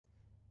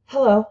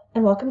Hello,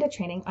 and welcome to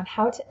training on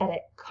how to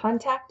edit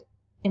contact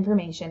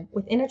information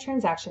within a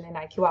transaction in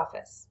IQ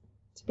Office.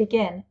 To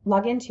begin,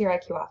 log into your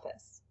IQ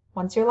Office.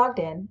 Once you're logged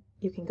in,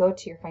 you can go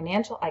to your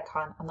financial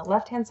icon on the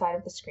left-hand side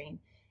of the screen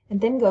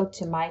and then go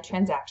to My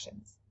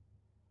Transactions.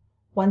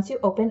 Once you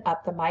open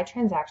up the My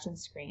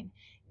Transactions screen,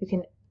 you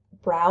can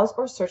browse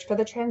or search for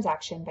the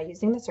transaction by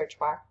using the search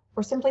bar,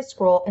 or simply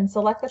scroll and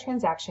select the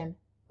transaction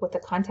with the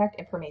contact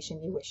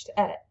information you wish to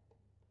edit.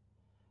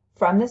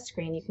 From this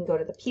screen, you can go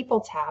to the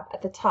People tab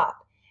at the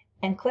top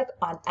and click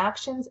on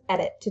Actions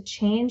Edit to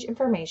change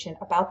information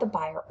about the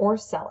buyer or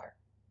seller.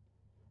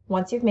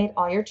 Once you've made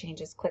all your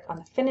changes, click on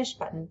the Finish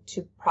button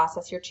to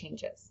process your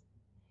changes.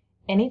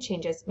 Any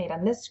changes made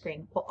on this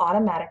screen will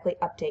automatically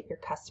update your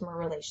Customer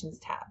Relations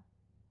tab.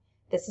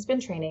 This has been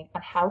training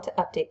on how to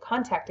update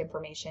contact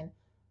information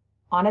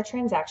on a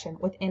transaction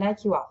within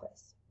IQ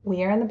Office.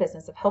 We are in the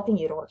business of helping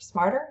you to work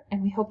smarter,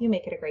 and we hope you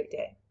make it a great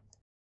day.